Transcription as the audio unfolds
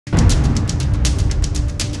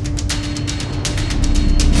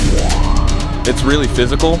It's really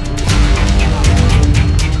physical.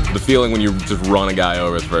 The feeling when you just run a guy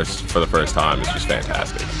over for the first time is just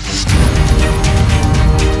fantastic.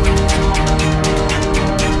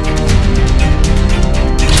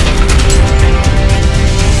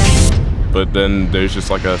 But then there's just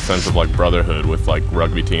like a sense of like brotherhood with like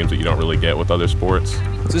rugby teams that you don't really get with other sports.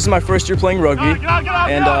 So this is my first year playing rugby,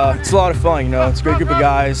 and it's a lot of fun, you know. It's a great group of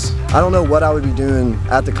guys. I don't know what I would be doing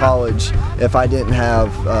at the college if I didn't have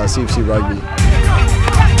CFC rugby.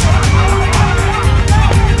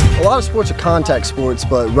 A lot of sports are contact sports,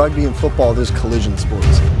 but rugby and football, there's collision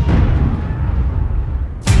sports.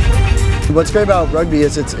 What's great about rugby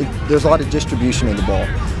is there's a lot of distribution of the ball.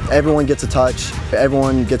 Everyone gets a touch.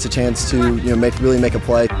 Everyone gets a chance to really make a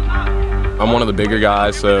play. I'm one of the bigger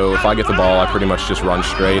guys, so if I get the ball, I pretty much just run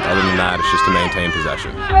straight. Other than that, it's just to maintain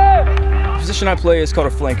possession. The position I play is called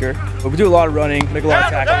a flanker, but we do a lot of running, make a lot of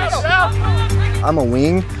tackles. I'm a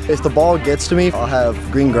wing. If the ball gets to me, I'll have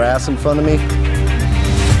green grass in front of me.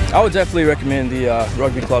 I would definitely recommend the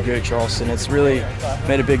rugby club here at Charleston. It's really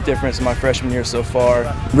made a big difference in my freshman year so far.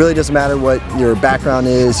 It really doesn't matter what your background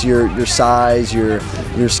is, your size, your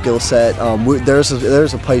skill set.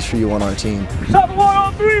 There's a place for you on our team. Top 1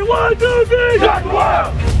 on 3, 1, 2, 3,